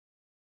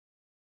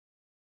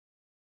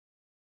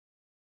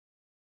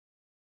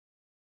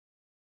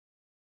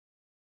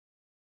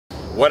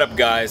What up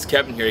guys,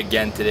 Kevin here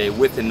again today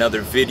with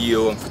another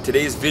video, and for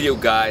today's video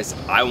guys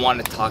I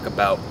want to talk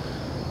about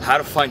how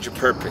to find your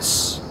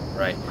purpose,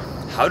 right?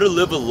 How to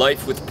live a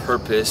life with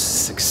purpose,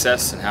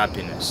 success and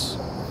happiness.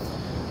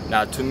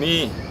 Now to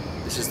me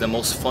this is the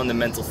most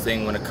fundamental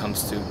thing when it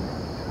comes to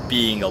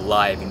being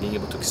alive and being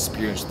able to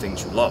experience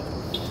things you love.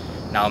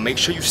 Now make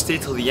sure you stay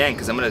till the end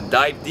because I'm going to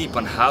dive deep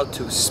on how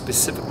to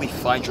specifically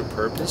find your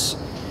purpose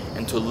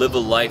and to live a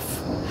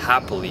life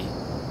happily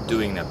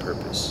doing that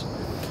purpose.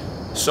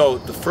 So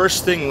the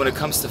first thing when it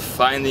comes to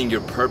finding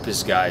your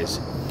purpose guys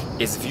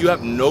is if you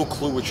have no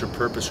clue what your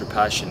purpose or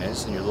passion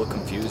is and you're a little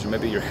confused or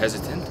maybe you're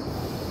hesitant,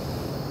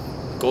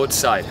 go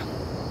outside,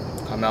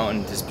 come out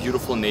in this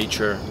beautiful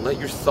nature, let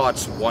your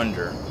thoughts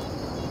wander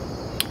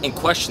and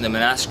question them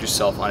and ask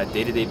yourself on a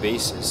day-to-day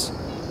basis,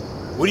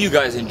 what do you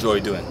guys enjoy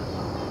doing?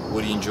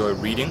 What do you enjoy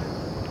reading?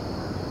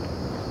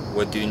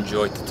 What do you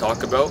enjoy to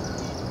talk about?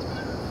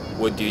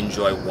 What do you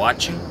enjoy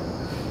watching?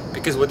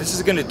 Because what this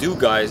is going to do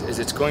guys is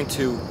it's going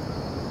to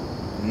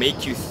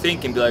make you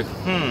think and be like,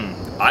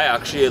 I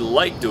actually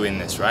like doing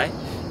this, right?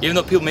 Even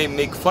though people may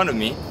make fun of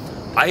me,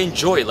 I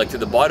enjoy it. Like to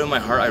the bottom of my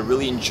heart, I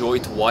really enjoy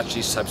to watch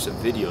these types of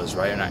videos,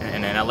 right?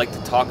 And I like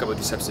to talk about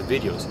these types of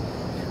videos.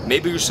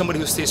 Maybe you're somebody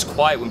who stays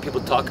quiet when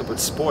people talk about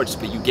sports,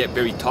 but you get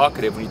very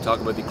talkative when you talk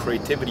about the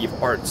creativity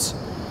of arts,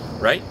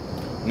 right?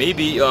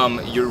 Maybe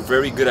you're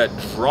very good at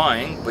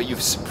drawing, but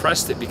you've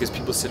suppressed it because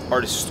people said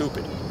art is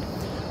stupid,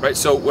 right?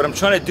 So what I'm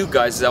trying to do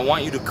guys is I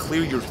want you to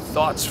clear your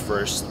thoughts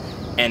first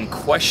and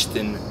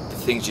question the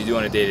things you do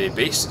on a day-to-day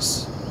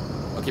basis.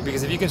 Okay,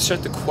 because if you can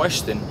start to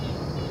question,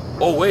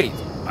 oh wait,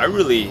 I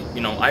really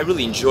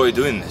enjoy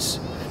doing this.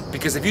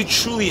 Because if you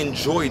truly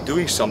enjoy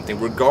doing something,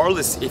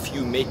 regardless if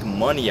you make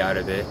money out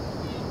of it,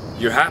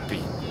 you're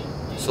happy.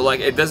 So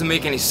like it doesn't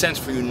make any sense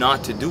for you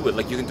not to do it.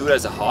 Like you can do it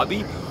as a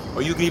hobby,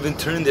 or you can even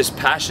turn this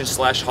passion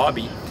slash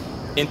hobby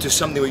into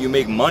something where you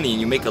make money and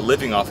you make a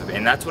living off of it.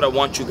 And that's what I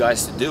want you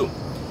guys to do,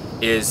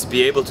 is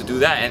be able to do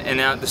that. And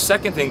now the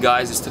second thing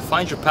guys is to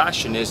find your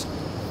passion is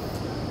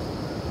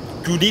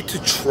you need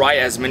to try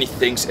as many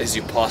things as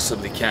you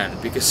possibly can,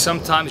 because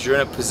sometimes you're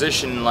in a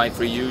position in life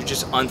where you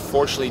just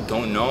unfortunately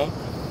don't know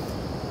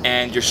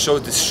and you're so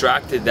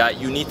distracted that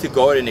you need to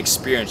go out and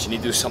experience. You need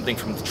to do something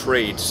from the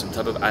trade, some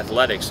type of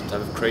athletics, some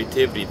type of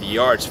creativity, the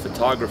arts,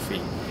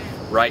 photography,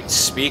 right,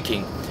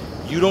 speaking.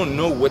 You don't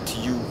know what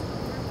you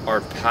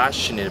are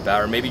passionate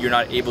about, or maybe you're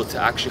not able to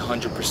actually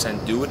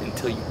 100% do it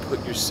until you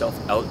put yourself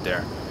out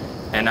there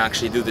and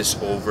actually do this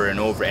over and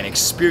over and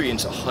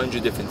experience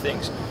 100 different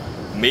things.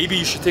 Maybe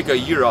you should take a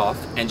year off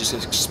and just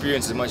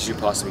experience as much as you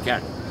possibly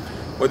can.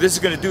 What this is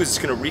going to do is it's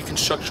going to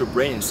reconstruct your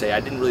brain and say, I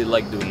didn't really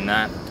like doing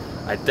that.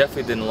 I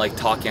definitely didn't like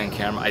talking on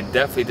camera. I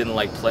definitely didn't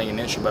like playing an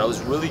instrument, but I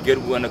was really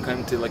good when it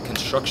came to like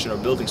construction or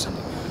building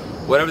something.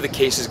 Whatever the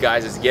case is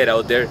guys, is get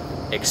out there,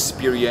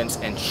 experience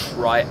and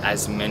try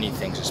as many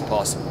things as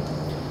possible.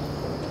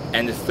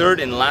 And the third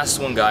and last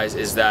one guys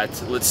is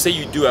that, let's say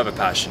you do have a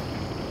passion.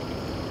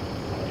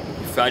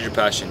 You found your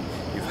passion.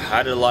 You've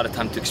had a lot of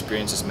time to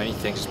experience as many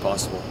things as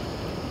possible.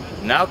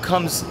 Now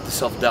comes the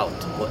self-doubt.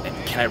 Well,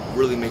 can I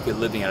really make a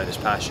living out of this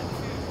passion?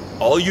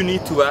 All you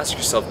need to ask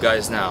yourself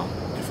guys now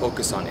and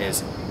focus on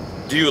is,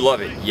 do you love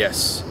it?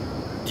 Yes.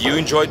 Do you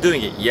enjoy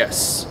doing it?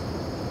 Yes.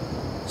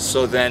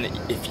 So then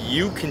if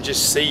you can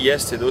just say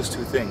yes to those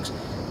two things,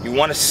 you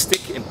want to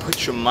stick and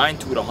put your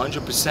mind to it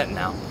 100%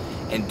 now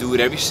and do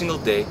it every single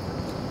day.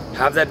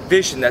 Have that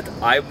vision that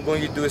I'm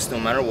going to do this no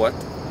matter what.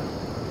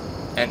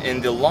 And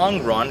in the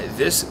long run,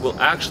 this will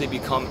actually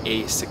become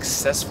a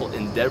successful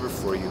endeavor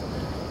for you.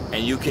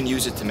 And you can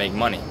use it to make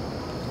money.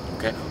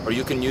 Okay? Or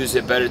you can use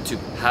it better to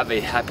have a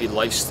happy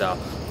lifestyle,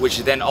 which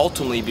then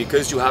ultimately,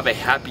 because you have a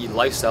happy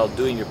lifestyle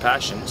doing your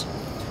passions,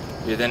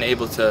 you're then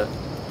able to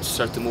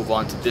start to move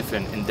on to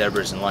different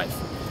endeavors in life.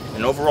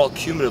 And overall,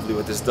 cumulatively,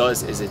 what this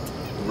does is it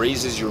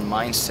raises your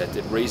mindset,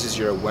 it raises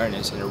your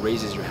awareness, and it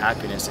raises your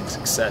happiness and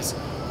success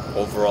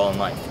overall in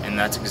life. And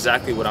that's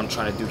exactly what I'm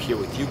trying to do here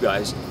with you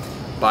guys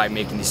by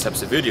making these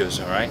types of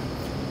videos, all right?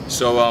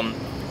 So,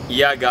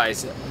 yeah,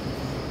 guys,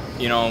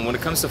 you know, when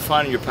it comes to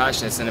finding your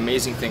passion, it's an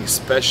amazing thing,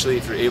 especially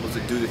if you're able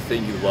to do the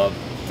thing you love.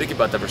 Think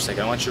about that for a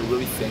second. I want you to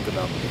really think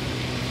about it.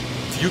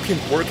 If you can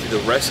work the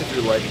rest of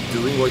your life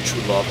doing what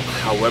you love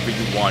however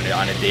you want it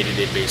on a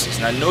day-to-day basis.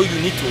 And I know you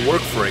need to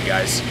work for it,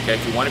 guys. Okay,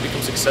 if you want to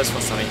become successful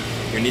in something,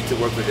 you need to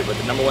work with it. But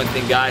the number one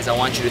thing, guys, I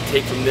want you to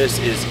take from this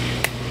is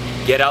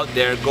get out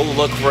there, go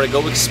look for it,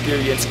 go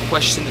experience,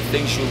 question the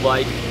things you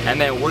like,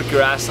 and then work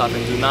your ass off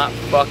and do not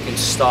fucking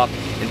stop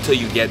until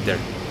you get there.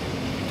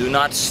 Do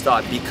not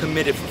stop. Be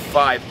committed for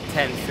 5,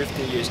 10,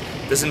 15 years.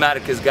 Doesn't matter,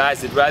 because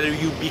guys, I'd rather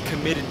you be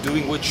committed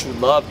doing what you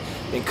love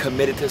than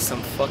committed to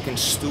some fucking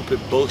stupid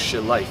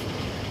bullshit life.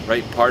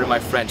 Right? Pardon my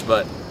French,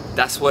 but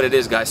that's what it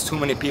is, guys. Too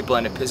many people,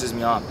 and it pisses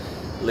me off,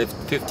 live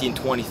 15,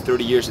 20,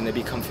 30 years and they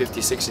become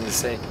 50, 60 and they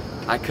say,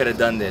 I could have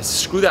done this.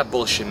 Screw that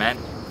bullshit, man.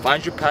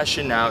 Find your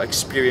passion now,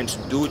 experience,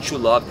 do what you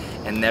love,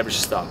 and never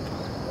stop.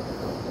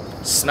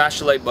 Smash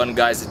the like button,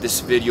 guys, if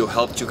this video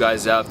helped you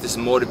guys out, if this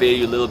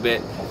motivated you a little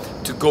bit.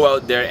 to go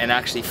out there and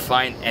actually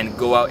find and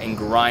go out and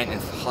grind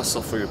and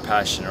hustle for your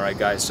passion. Alright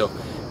guys, so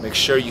make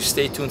sure you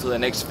stay tuned till the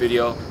next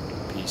video.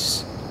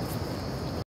 Peace.